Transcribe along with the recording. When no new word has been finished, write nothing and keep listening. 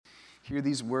Hear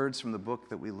these words from the book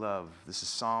that we love. This is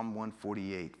Psalm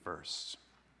 148 verse.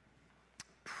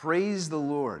 Praise the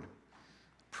Lord.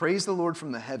 Praise the Lord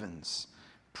from the heavens.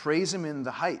 Praise him in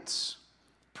the heights.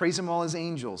 Praise him, all his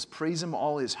angels. Praise him,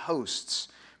 all his hosts.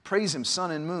 Praise him,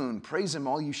 sun and moon. Praise him,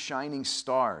 all you shining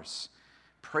stars.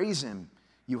 Praise him,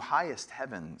 you highest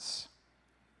heavens,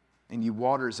 and you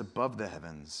waters above the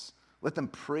heavens. Let them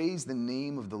praise the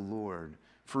name of the Lord,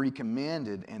 for he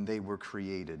commanded, and they were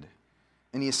created.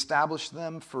 And he established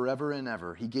them forever and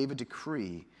ever. He gave a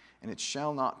decree, and it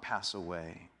shall not pass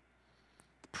away.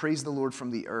 Praise the Lord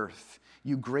from the earth,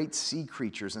 you great sea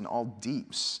creatures and all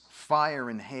deeps, fire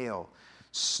and hail,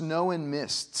 snow and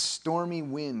mist, stormy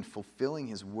wind fulfilling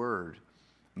his word,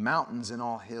 mountains and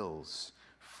all hills,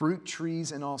 fruit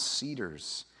trees and all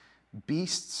cedars,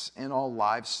 beasts and all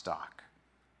livestock,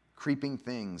 creeping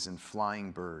things and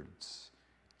flying birds,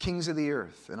 kings of the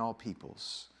earth and all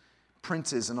peoples,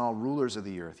 princes and all rulers of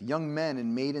the earth, young men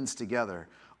and maidens together,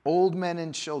 old men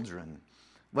and children.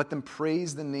 Let them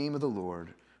praise the name of the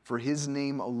Lord, for his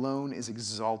name alone is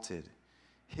exalted.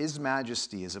 His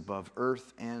majesty is above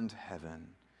earth and heaven.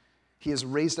 He has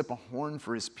raised up a horn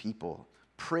for his people,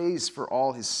 praise for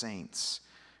all his saints,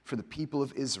 for the people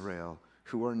of Israel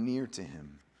who are near to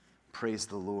him. Praise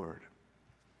the Lord.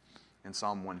 In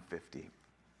Psalm 150.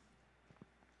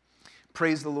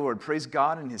 Praise the Lord. Praise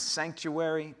God in his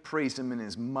sanctuary. Praise him in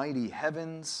his mighty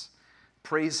heavens.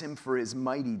 Praise him for his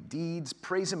mighty deeds.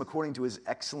 Praise him according to his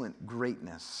excellent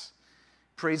greatness.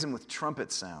 Praise him with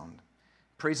trumpet sound.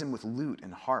 Praise him with lute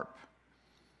and harp.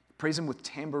 Praise him with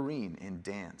tambourine and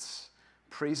dance.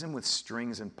 Praise him with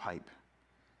strings and pipe.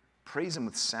 Praise him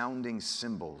with sounding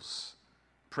cymbals.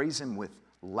 Praise him with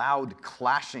loud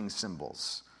clashing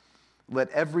cymbals. Let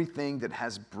everything that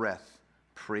has breath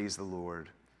praise the Lord.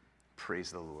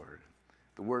 Praise the Lord.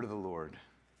 The word of the Lord.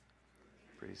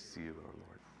 Praise to you, our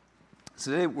Lord. So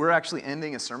today we're actually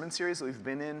ending a sermon series that we've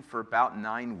been in for about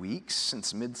 9 weeks,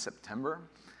 since mid-September,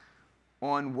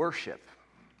 on worship.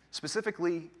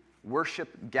 Specifically,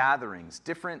 worship gatherings,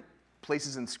 different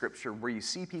places in Scripture where you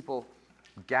see people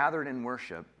gathered in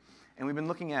worship. And we've been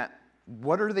looking at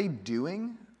what are they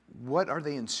doing? What are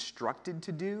they instructed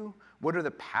to do? What are the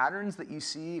patterns that you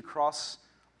see across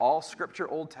all Scripture,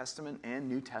 Old Testament and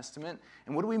New Testament?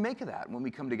 And what do we make of that when we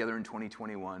come together in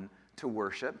 2021 to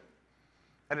worship?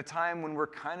 At a time when we're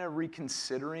kind of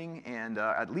reconsidering and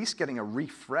at least getting a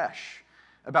refresh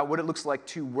about what it looks like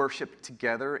to worship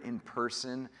together in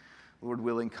person, Lord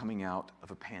willing, coming out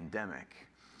of a pandemic.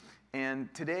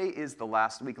 And today is the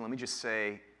last week, and let me just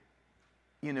say,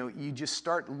 you just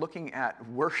start looking at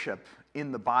worship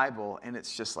in the Bible, and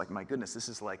it's just like, my goodness, this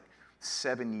is like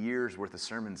 7 years worth of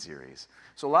sermon series.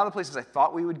 So a lot of places I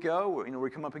thought we would go, we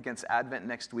come up against Advent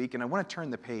next week, and I want to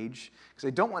turn the page because I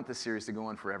don't want this series to go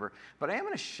on forever, but I am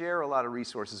going to share a lot of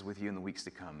resources with you in the weeks to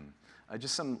come.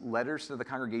 Just some letters to the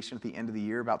congregation at the end of the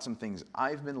year about some things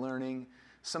I've been learning,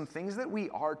 some things that we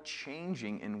are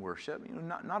changing in worship,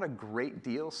 not a great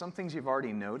deal, some things you've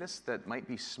already noticed that might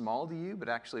be small to you, but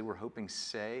actually we're hoping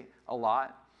say a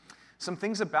lot. Some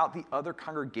things about the other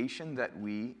congregation that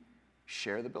we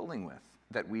share the building with,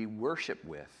 that we worship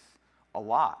with a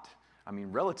lot.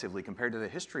 Relatively compared to the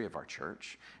history of our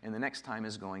church. And the next time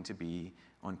is going to be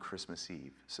on Christmas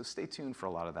Eve. So stay tuned for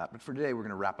a lot of that. But for today, we're going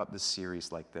to wrap up this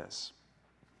series like this.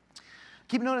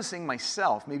 Keep noticing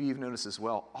myself, maybe you've noticed as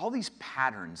well, all these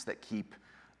patterns that keep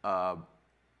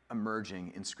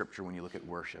emerging in Scripture when you look at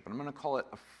worship. And I'm going to call it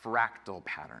a fractal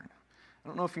pattern. I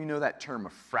don't know if you know that term,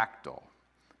 a fractal,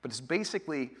 but it's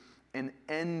basically an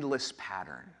endless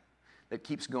pattern that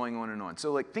keeps going on and on.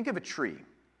 So think of a tree.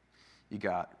 You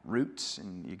got roots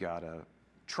and you got a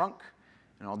trunk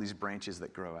and all these branches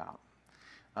that grow out.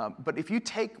 But if you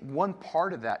take one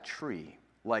part of that tree,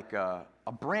 like a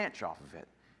branch off of it,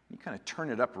 you kind of turn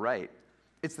it upright,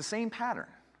 it's the same pattern.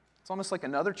 It's almost like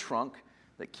another trunk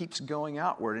that keeps going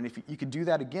outward. And if you could do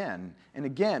that again and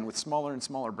again with smaller and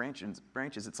smaller branches,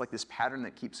 it's like this pattern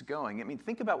that keeps going.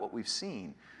 Think about what we've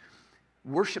seen.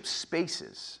 Worship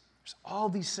spaces. There's all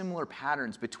these similar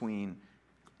patterns between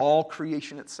all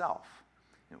creation itself.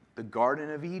 The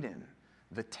Garden of Eden,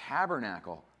 the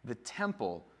tabernacle, the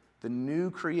temple, the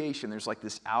new creation. There's like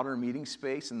this outer meeting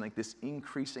space and like this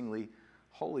increasingly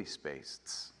holy space.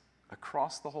 It's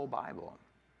across the whole Bible.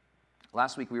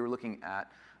 Last week we were looking at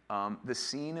the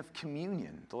scene of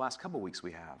communion, the last couple weeks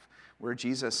we have, where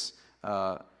Jesus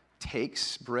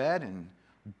takes bread and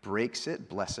breaks it,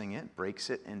 blessing it, breaks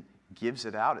it, and gives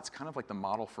it out. It's kind of like the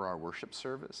model for our worship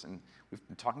service, and we've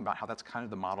been talking about how that's kind of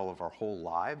the model of our whole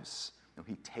lives.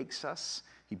 He takes us,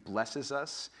 he blesses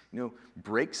us,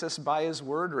 breaks us by his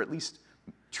word, or at least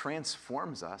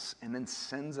transforms us and then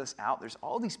sends us out. There's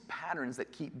all these patterns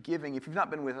that keep giving. If you've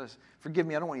not been with us, forgive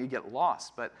me, I don't want you to get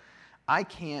lost, but I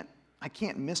can't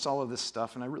miss all of this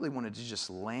stuff, and I really wanted to just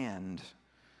land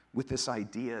with this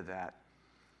idea that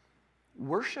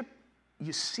worship,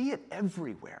 you see it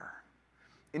everywhere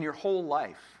in your whole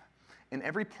life, in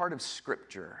every part of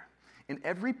Scripture, in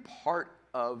every part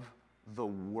of the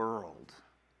world.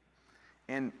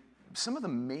 And some of the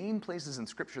main places in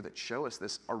Scripture that show us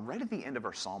this are right at the end of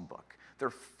our psalm book. There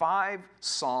are 5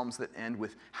 psalms that end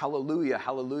with hallelujah,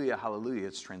 hallelujah, hallelujah.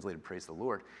 It's translated praise the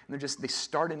Lord. And they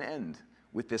start and end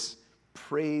with this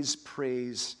praise,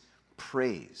 praise,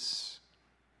 praise.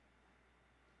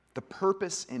 The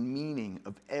purpose and meaning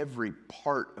of every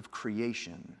part of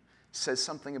creation says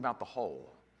something about the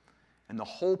whole. And the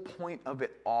whole point of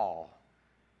it all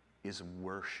is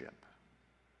worship.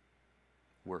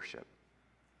 Worship.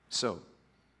 So,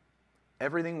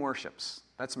 everything worships.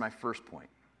 That's my first point.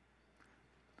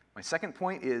 My second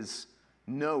point is,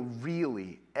 no,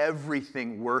 really,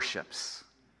 everything worships.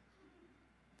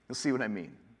 You'll see what I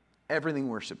mean. Everything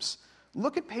worships.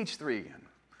 Look at page 3 again,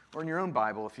 or in your own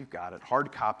Bible if you've got it,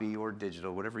 hard copy or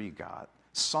digital, whatever you got.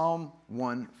 Psalm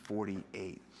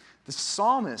 148. The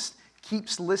psalmist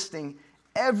keeps listing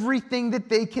everything that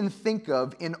they can think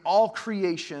of in all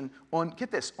creation on,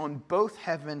 get this, on both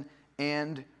heaven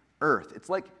and earth. It's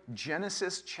like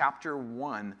Genesis chapter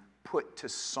 1 put to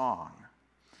song.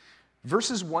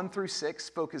 Verses 1 through 6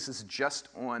 focuses just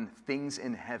on things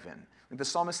in heaven. The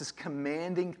psalmist is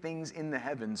commanding things in the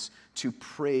heavens to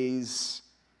praise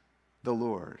the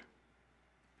Lord.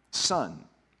 Sun,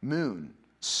 moon,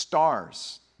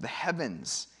 stars, the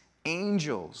heavens,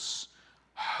 angels,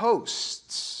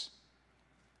 hosts,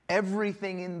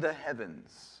 everything in the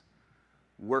heavens,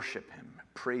 worship him,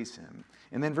 praise him.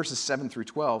 And then verses 7 through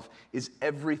 12 is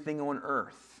everything on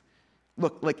earth.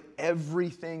 Look, like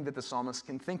everything that the psalmist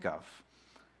can think of.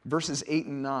 Verses 8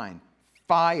 and 9,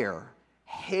 fire,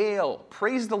 hail,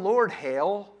 praise the Lord,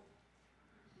 hail,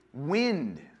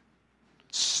 wind,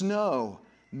 snow,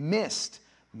 mist,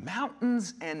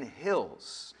 mountains and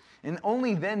hills. And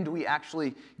only then do we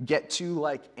actually get to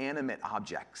like animate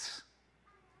objects.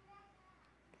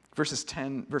 Verse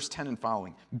 10 and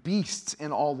following, beasts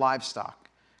and all livestock,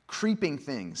 creeping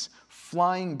things,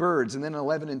 flying birds, and then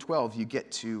 11 and 12 you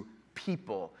get to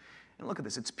people. And look at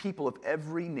this, it's people of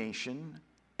every nation,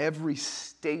 every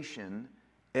station,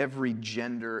 every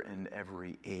gender, and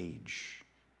every age.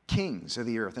 Kings of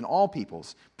the earth and all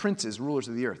peoples, princes, rulers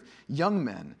of the earth, young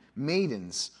men,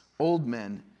 maidens, old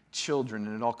men, children,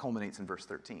 and it all culminates in verse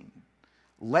 13.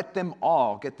 Let them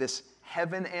all, get this,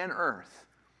 heaven and earth,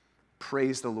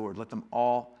 praise the Lord. Let them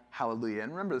all, hallelujah.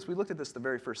 And remember this, we looked at this the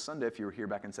very first Sunday if you were here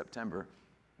back in September.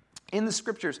 In the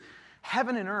Scriptures,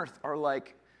 heaven and earth are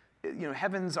like,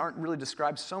 heavens aren't really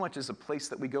described so much as a place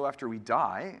that we go after we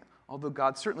die, although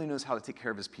God certainly knows how to take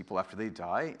care of his people after they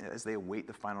die as they await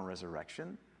the final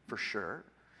resurrection, for sure.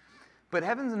 But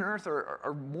heavens and earth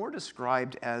are more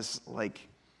described as like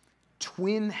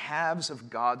twin halves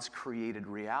of God's created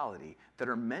reality that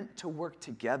are meant to work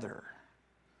together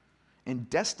and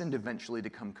destined eventually to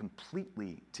come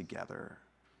completely together,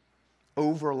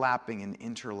 overlapping and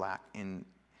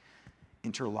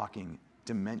interlocking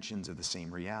dimensions of the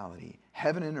same reality.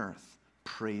 Heaven and earth,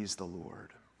 praise the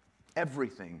Lord.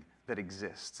 Everything that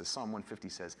exists, as Psalm 150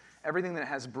 says, everything that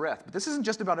has breath. But this isn't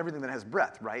just about everything that has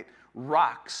breath, right?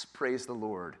 Rocks, praise the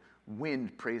Lord.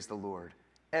 Wind, praise the Lord.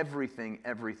 Everything,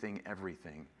 everything,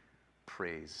 everything,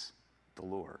 praise the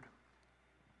Lord.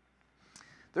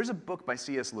 There's a book by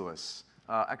C.S. Lewis,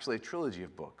 actually a trilogy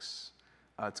of books.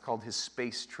 It's called his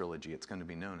Space Trilogy. It's going to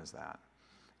be known as that.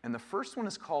 And the first one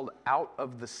is called Out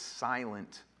of the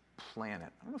Silent Planet.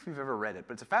 I don't know if you've ever read it,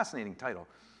 but it's a fascinating title.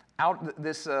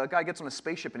 This guy gets on a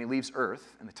spaceship and he leaves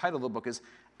Earth, and the title of the book is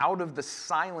Out of the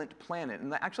Silent Planet.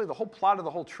 And actually the whole plot of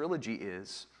the whole trilogy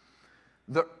is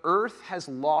the Earth has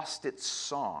lost its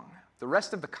song. The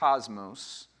rest of the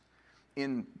cosmos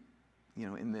in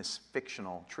this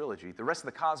fictional trilogy, the rest of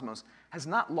the cosmos has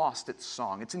not lost its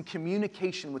song. It's in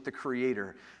communication with the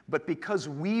Creator. But because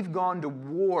we've gone to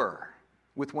war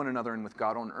with one another and with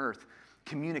God on earth,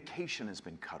 communication has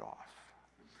been cut off.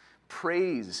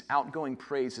 Praise, outgoing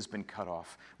praise has been cut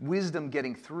off. Wisdom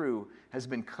getting through has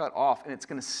been cut off, and it's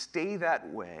going to stay that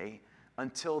way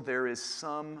until there is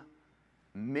some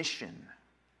mission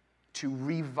to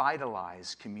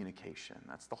revitalize communication.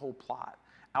 That's the whole plot.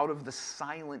 Out of the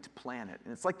silent planet.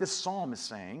 And it's like this psalm is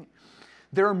saying,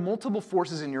 there are multiple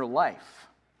forces in your life.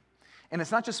 And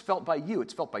it's not just felt by you,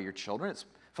 it's felt by your children, it's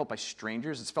felt by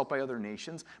strangers, it's felt by other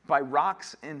nations, by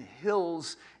rocks and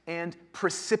hills and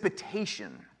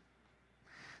precipitation.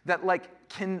 that like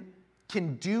can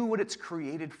do what it's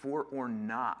created for or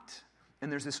not.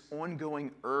 And there's this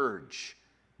ongoing urge.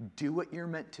 Do what you're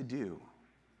meant to do.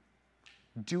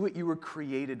 Do what you were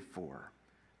created for.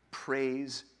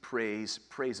 Praise, praise,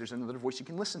 praise. There's another voice you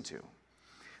can listen to.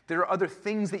 There are other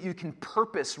things that you can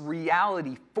purpose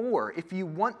reality for if you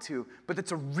want to, but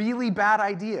it's a really bad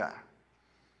idea.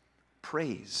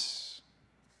 Praise.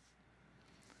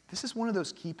 This is one of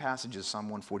those key passages, Psalm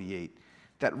 148,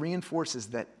 that reinforces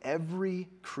that every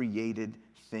created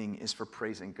thing is for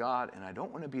praising God, and I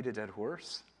don't want to beat a dead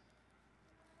horse,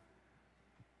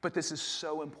 but this is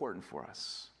so important for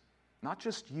us. Not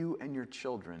just you and your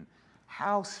children.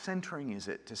 How centering is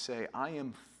it to say, I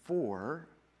am for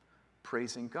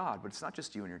praising God? But it's not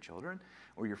just you and your children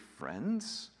or your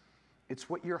friends. It's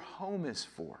what your home is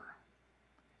for.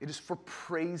 It is for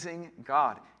praising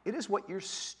God. It is what your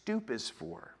stoop is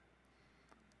for.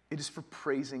 It is for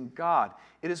praising God.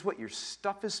 It is what your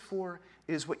stuff is for.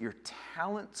 It is what your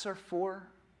talents are for.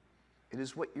 It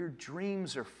is what your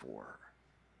dreams are for.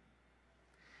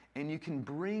 And you can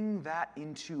bring that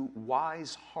into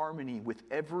wise harmony with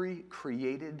every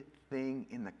created thing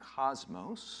in the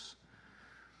cosmos,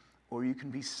 or you can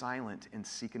be silent and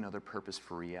seek another purpose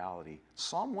for reality.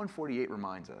 Psalm 148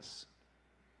 reminds us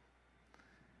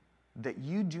that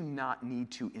you do not need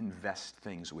to invest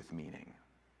things with meaning.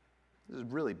 This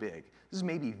is really big. This is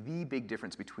maybe the big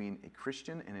difference between a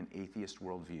Christian and an atheist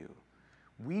worldview.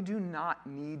 We do not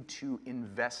need to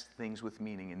invest things with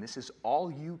meaning, and this is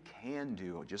all you can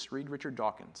do. Just read Richard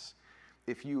Dawkins.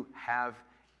 If you have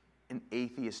an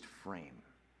atheist frame,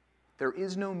 there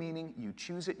is no meaning. You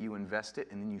choose it, you invest it,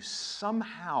 and then you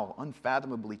somehow,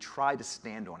 unfathomably, try to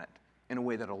stand on it in a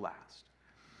way that'll last.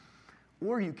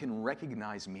 Or you can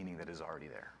recognize meaning that is already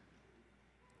there.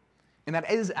 And that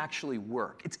is actually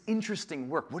work. It's interesting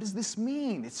work. What does this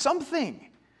mean? It's something.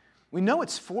 We know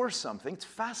it's for something. It's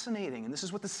fascinating. And this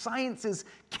is what the sciences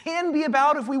can be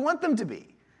about if we want them to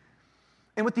be.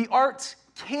 And what the arts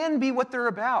can be what they're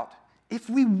about if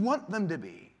we want them to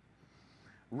be.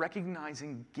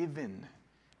 Recognizing given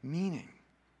meaning.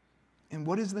 And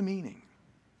what is the meaning?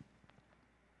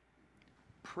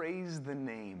 Praise the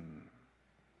name.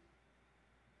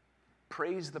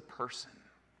 Praise the person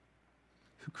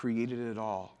who created it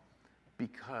all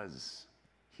because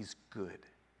he's good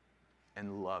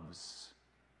and loves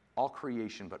all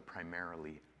creation, but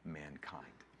primarily mankind.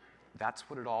 That's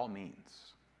what it all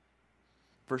means.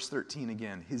 Verse 13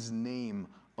 again, his name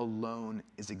alone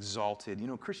is exalted. You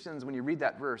know, Christians, when you read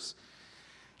that verse,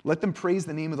 let them praise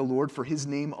the name of the Lord, for his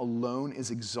name alone is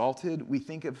exalted. We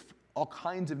think of all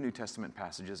kinds of New Testament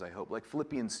passages, I hope, like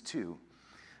Philippians 2,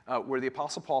 where the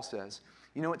Apostle Paul says,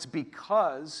 you know, it's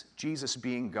because Jesus,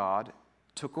 being God,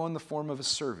 took on the form of a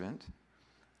servant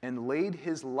and laid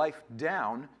his life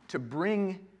down to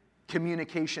bring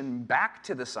communication back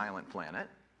to the silent planet.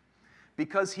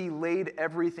 Because he laid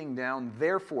everything down,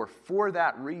 therefore, for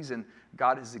that reason,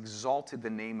 God has exalted the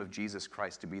name of Jesus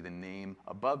Christ to be the name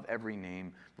above every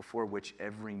name, before which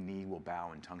every knee will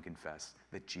bow and tongue confess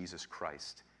that Jesus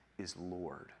Christ is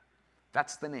Lord.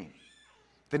 That's the name.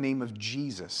 The name of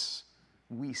Jesus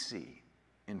we see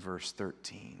in verse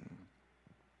 13.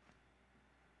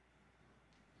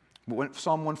 But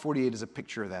Psalm 148 is a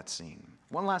picture of that scene.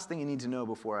 One last thing you need to know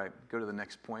before I go to the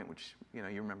next point, which you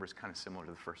remember is kind of similar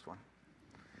to the first one.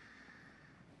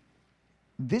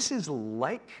 This is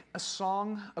like a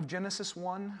song of Genesis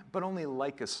 1, but only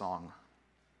like a song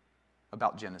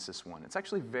about Genesis 1. It's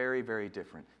actually very, very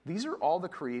different. These are all the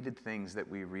created things that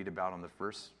we read about on the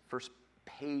first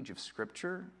page of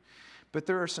Scripture, but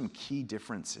there are some key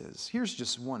differences. Here's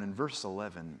just one in verse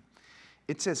 11.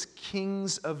 It says,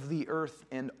 kings of the earth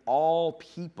and all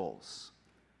peoples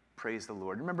praise the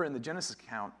Lord. Remember, in the Genesis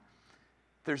account,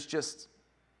 there's just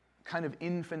kind of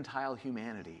infantile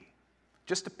humanity,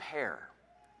 just a pair,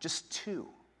 just two.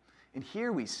 And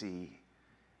here we see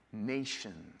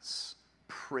nations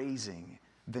praising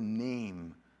the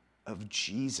name of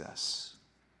Jesus.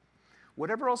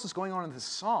 Whatever else is going on in this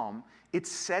psalm,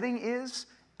 its setting is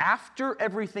after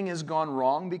everything has gone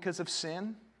wrong because of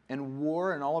sin and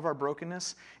war and all of our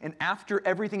brokenness, and after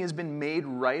everything has been made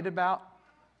right about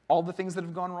all the things that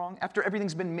have gone wrong, after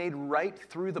everything's been made right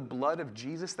through the blood of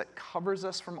Jesus that covers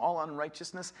us from all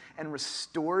unrighteousness and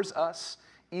restores us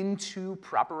into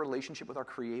proper relationship with our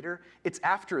Creator, it's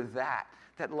after that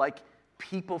like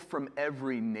people from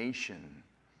every nation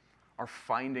are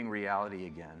finding reality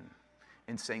again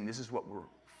and saying, this is what we're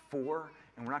for,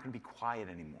 and we're not going to be quiet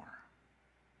anymore.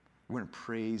 We're going to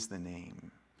praise the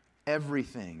name.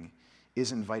 Everything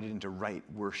is invited into right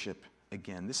worship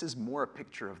again. This is more a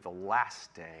picture of the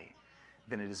last day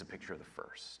than it is a picture of the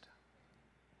first.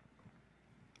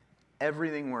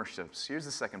 Everything worships. Here's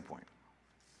the second point.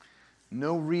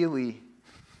 No, really.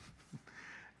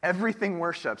 Everything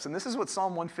worships. And this is what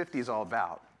Psalm 150 is all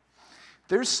about.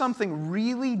 There's something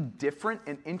really different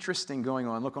and interesting going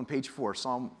on. Look on page 4,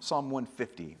 Psalm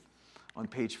 150 on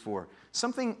page 4.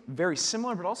 Something very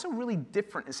similar, but also really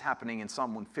different is happening in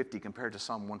Psalm 150 compared to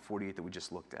Psalm 148 that we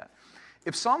just looked at.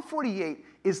 If Psalm 48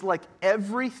 is like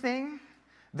everything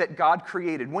that God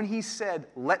created, when he said,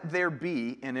 let there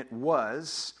be, and it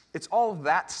was, it's all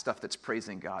that stuff that's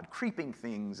praising God. Creeping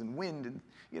things and wind and,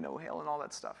 hail and all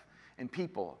that stuff. And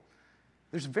people.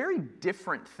 There's very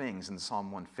different things in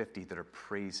Psalm 150 that are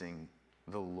praising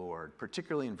the Lord,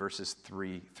 particularly in verses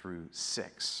 3 through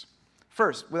 6.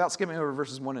 First, without skipping over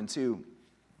verses 1 and 2,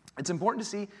 it's important to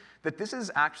see that this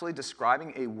is actually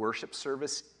describing a worship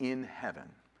service in heaven,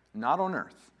 not on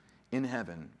earth, in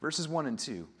heaven. Verses 1 and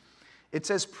 2. It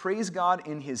says, praise God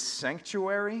in his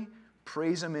sanctuary,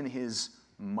 praise him in his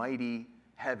mighty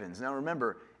heavens. Now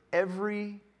remember,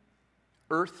 every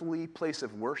earthly place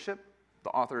of worship, the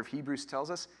author of Hebrews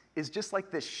tells us, is just like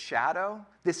this shadow,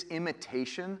 this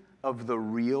imitation of the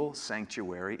real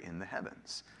sanctuary in the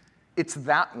heavens. It's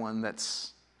that one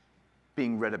that's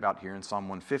being read about here in Psalm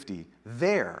 150.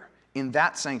 There, in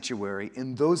that sanctuary,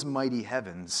 in those mighty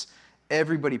heavens,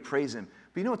 everybody praise him.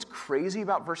 But you know what's crazy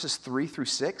about verses 3 through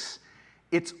 6?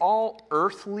 It's all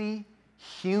earthly,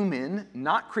 human,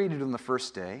 not created on the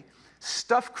first day,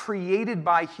 stuff created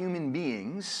by human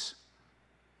beings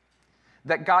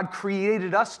that God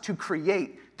created us to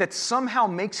create, that somehow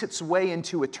makes its way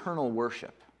into eternal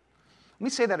worship. Let me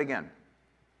say that again.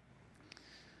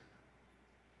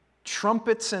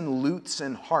 Trumpets and lutes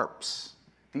and harps,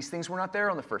 these things were not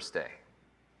there on the first day.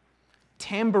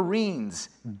 Tambourines,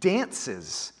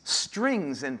 dances,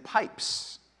 strings and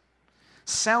pipes,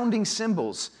 sounding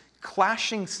cymbals,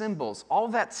 clashing cymbals, all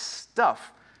that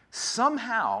stuff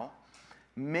somehow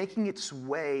making its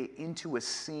way into a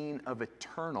scene of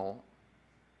eternal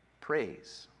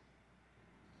praise.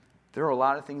 There are a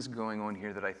lot of things going on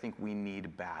here that I think we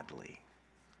need badly.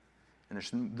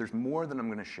 And there's more than I'm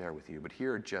going to share with you, but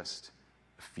here are just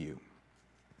a few.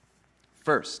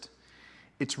 First,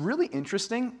 it's really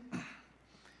interesting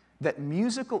that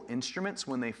musical instruments,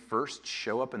 when they first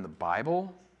show up in the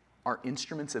Bible, are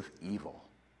instruments of evil.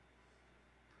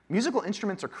 Musical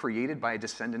instruments are created by a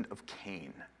descendant of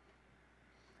Cain.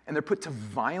 And they're put to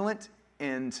violent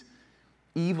and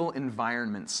evil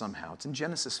environments somehow. It's in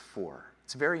Genesis 4.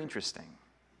 It's very interesting.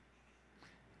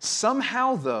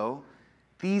 Somehow, though,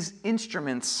 these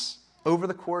instruments, over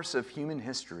the course of human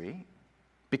history,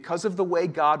 because of the way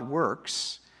God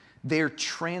works, they're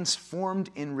transformed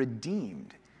and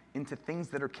redeemed into things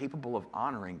that are capable of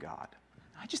honoring God.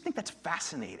 I just think that's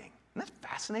fascinating. Isn't that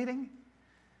fascinating?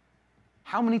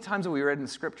 How many times have we read in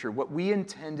Scripture, what we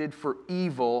intended for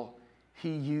evil,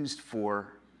 he used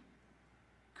for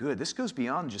good? This goes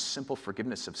beyond just simple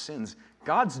forgiveness of sins.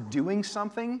 God's doing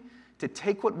something to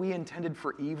take what we intended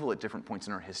for evil at different points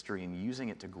in our history and using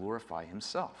it to glorify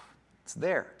himself. It's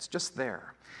there. It's just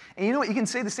there. And you know what? You can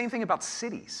say the same thing about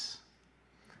cities.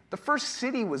 The first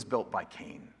city was built by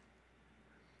Cain.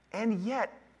 And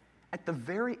yet, at the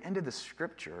very end of the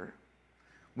Scripture,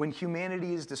 when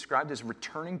humanity is described as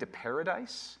returning to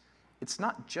paradise, it's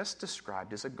not just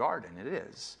described as a garden. It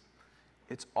is.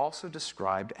 It's also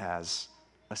described as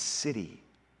a city.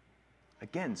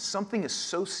 Again, something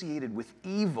associated with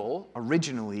evil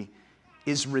originally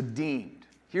is redeemed.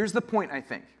 Here's the point, I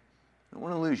think. I don't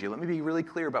want to lose you. Let me be really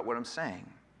clear about what I'm saying.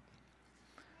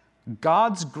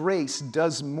 God's grace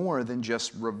does more than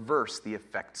just reverse the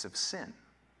effects of sin.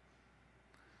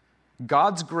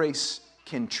 God's grace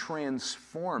can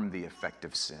transform the effect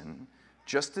of sin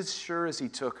just as sure as he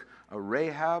took a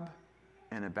Rahab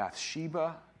and a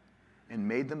Bathsheba and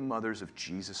made them mothers of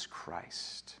Jesus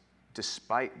Christ,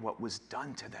 despite what was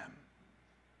done to them.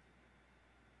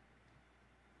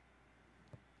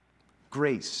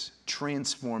 Grace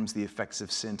transforms the effects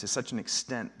of sin to such an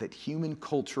extent that human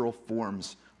cultural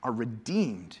forms are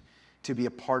redeemed to be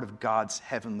a part of God's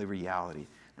heavenly reality.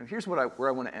 Now, here's where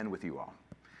I want to end with you all.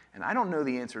 And I don't know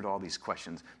the answer to all these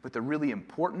questions, but they're really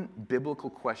important biblical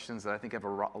questions that I think have a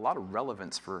lot of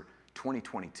relevance for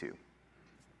 2022.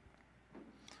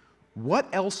 What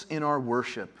else in our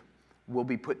worship will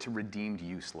be put to redeemed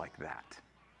use like that?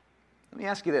 Let me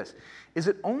ask you this. Is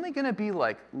it only going to be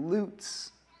like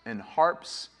lutes and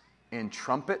harps and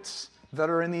trumpets that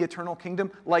are in the eternal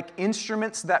kingdom? Like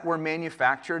instruments that were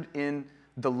manufactured in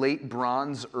the late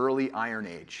Bronze, early Iron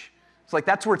Age? It's like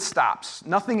that's where it stops.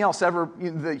 Nothing else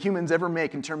the humans ever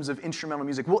make in terms of instrumental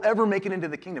music will ever make it into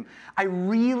the kingdom. I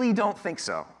really don't think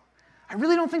so. I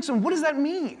really don't think so. And what does that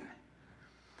mean?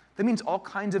 That means all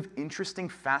kinds of interesting,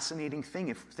 fascinating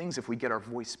things if we get our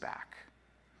voice back.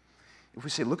 If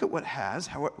we say, look at what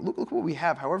look what we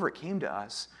have, however it came to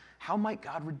us, how might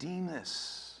God redeem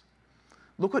this?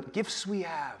 Look what gifts we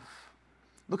have.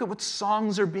 Look at what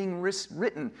songs are being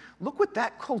written. Look what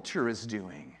that culture is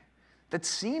doing. That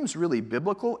seems really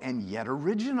biblical and yet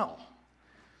original.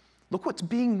 Look what's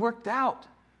being worked out.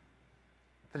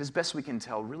 That as best we can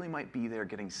tell really might be there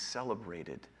getting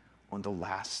celebrated on the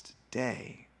last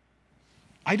day.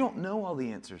 I don't know all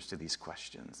the answers to these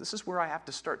questions. This is where I have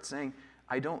to start saying,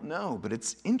 I don't know, but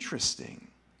it's interesting.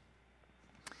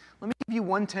 Let me give you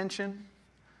one tension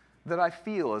that I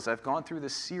feel as I've gone through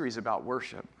this series about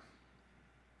worship.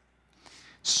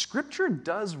 Scripture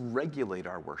does regulate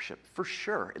our worship, for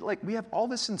sure. We have all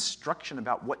this instruction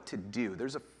about what to do.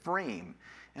 There's a frame,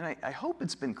 and I hope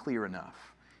it's been clear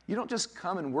enough. You don't just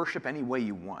come and worship any way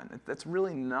you want. That's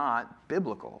really not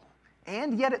biblical.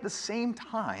 And yet at the same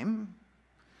time,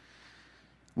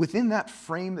 within that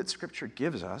frame that Scripture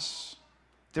gives us,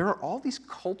 there are all these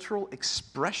cultural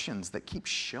expressions that keep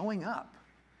showing up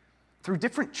through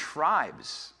different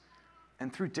tribes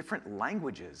and through different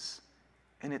languages.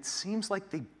 And it seems like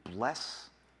they bless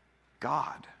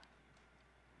God.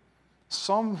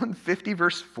 Psalm 150,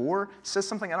 verse 4, says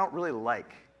something I don't really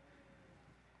like.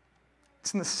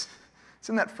 It's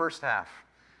in that first half.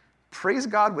 Praise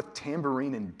God with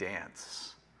tambourine and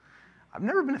dance. I've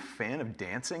never been a fan of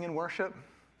dancing in worship.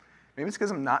 Maybe it's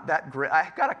because I'm not that great.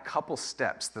 I've got a couple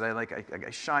steps that I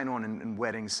shine on in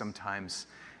weddings sometimes.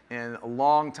 And a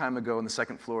long time ago on the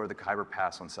second floor of the Khyber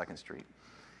Pass on 2nd Street.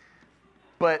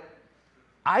 But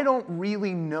I don't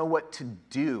really know what to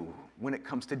do when it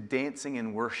comes to dancing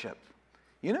in worship.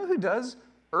 You know who does?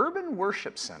 Urban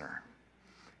Worship Center.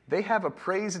 They have a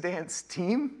praise dance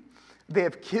team. They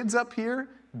have kids up here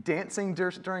dancing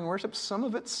during worship. Some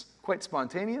of it's quite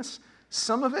spontaneous.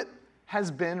 Some of it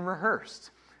has been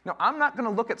rehearsed. Now, I'm not going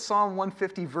to look at Psalm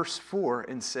 150, verse 4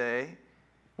 and say,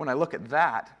 when I look at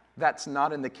that, that's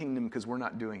not in the kingdom because we're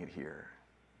not doing it here.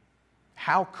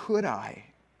 How could I?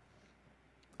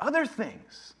 Other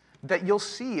things that you'll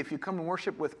see if you come and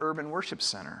worship with Urban Worship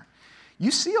Center. You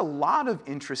see a lot of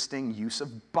interesting use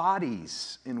of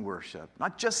bodies in worship,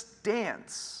 not just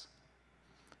dance.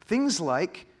 Things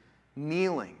like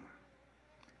kneeling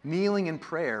in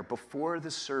prayer before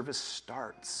the service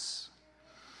starts.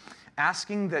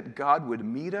 Asking that God would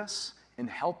meet us and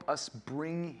help us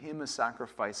bring him a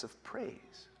sacrifice of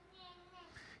praise.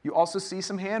 You also see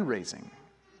some hand raising.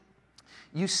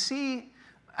 It's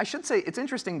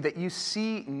interesting that you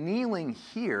see kneeling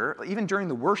here, even during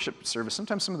the worship service.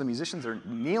 Sometimes some of the musicians are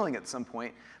kneeling at some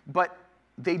point, but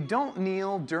they don't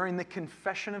kneel during the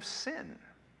confession of sin,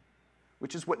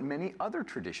 which is what many other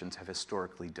traditions have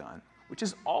historically done, which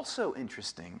is also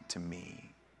interesting to me.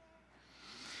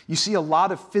 You see a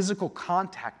lot of physical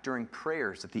contact during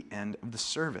prayers at the end of the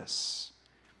service.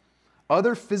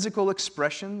 Other physical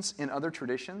expressions in other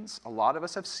traditions, a lot of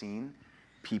us have seen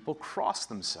people cross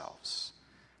themselves.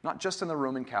 Not just in the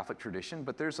Roman Catholic tradition,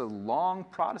 but there's a long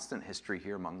Protestant history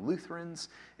here among Lutherans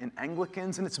and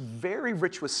Anglicans, and it's very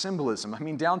rich with symbolism. I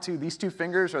mean, down to these two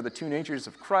fingers are the two natures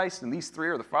of Christ, and these three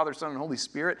are the Father, Son, and Holy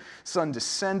Spirit. Son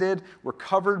descended, we're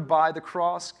covered by the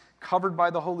cross, covered by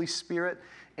the Holy Spirit,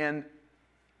 and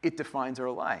it defines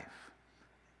our life.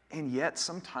 And yet,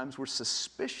 sometimes we're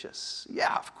suspicious.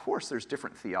 Yeah, of course, there's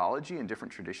different theology and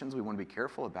different traditions we want to be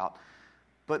careful about,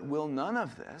 but will none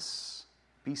of this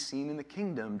be seen in the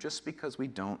kingdom just because we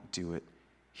don't do it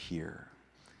here?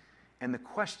 And the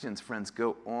questions, friends,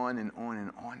 go on and on and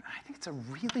on. I think it's a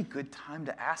really good time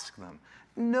to ask them.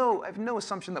 No, I have no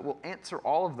assumption that we'll answer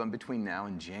all of them between now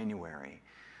and January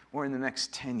or in the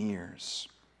next 10 years.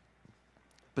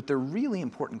 But they're really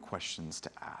important questions to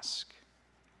ask.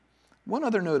 One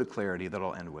other note of clarity that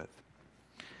I'll end with.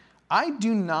 I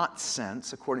do not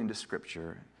sense, according to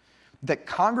Scripture, that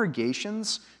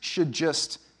congregations should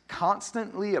just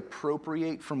constantly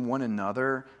appropriate from one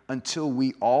another until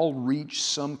we all reach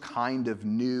some kind of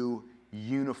new,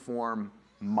 uniform,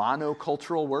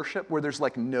 monocultural worship where there's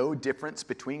no difference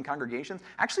between congregations.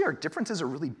 Actually, our differences are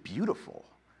really beautiful.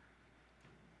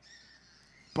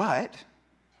 But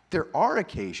there are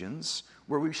occasions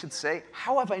where we should say,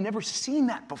 how have I never seen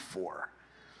that before?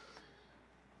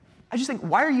 I just think,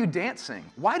 why are you dancing?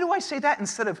 Why do I say that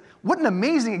instead of, what an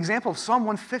amazing example of Psalm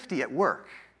 150 at work?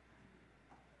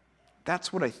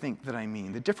 That's what I think that I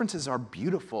mean. The differences are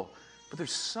beautiful, but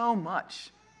there's so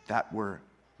much that we're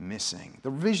missing.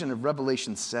 The vision of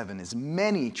Revelation 7 is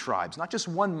many tribes, not just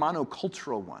one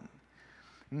monocultural one.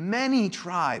 Many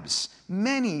tribes,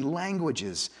 many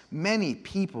languages, many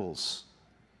peoples.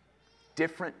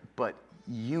 Different but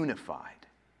unified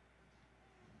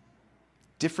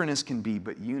different as can be,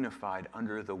 but unified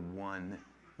under the one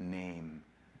name,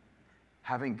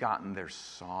 having gotten their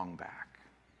song back.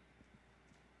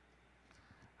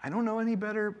 I don't know any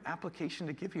better application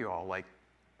to give you all. Like,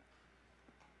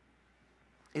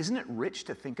 isn't it rich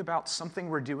to think about something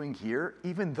we're doing here,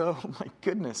 even though, my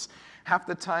goodness, half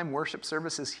the time worship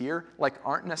services here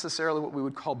aren't necessarily what we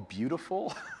would call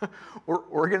beautiful or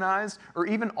organized or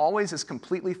even always as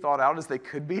completely thought out as they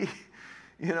could be,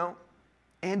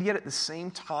 And yet at the same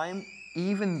time,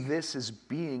 even this is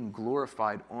being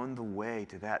glorified on the way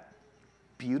to that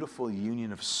beautiful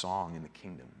union of song in the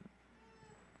kingdom.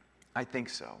 I think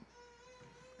so.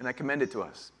 And I commend it to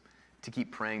us to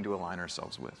keep praying to align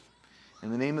ourselves with. In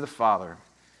the name of the Father,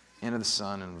 and of the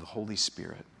Son, and of the Holy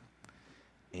Spirit,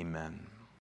 amen.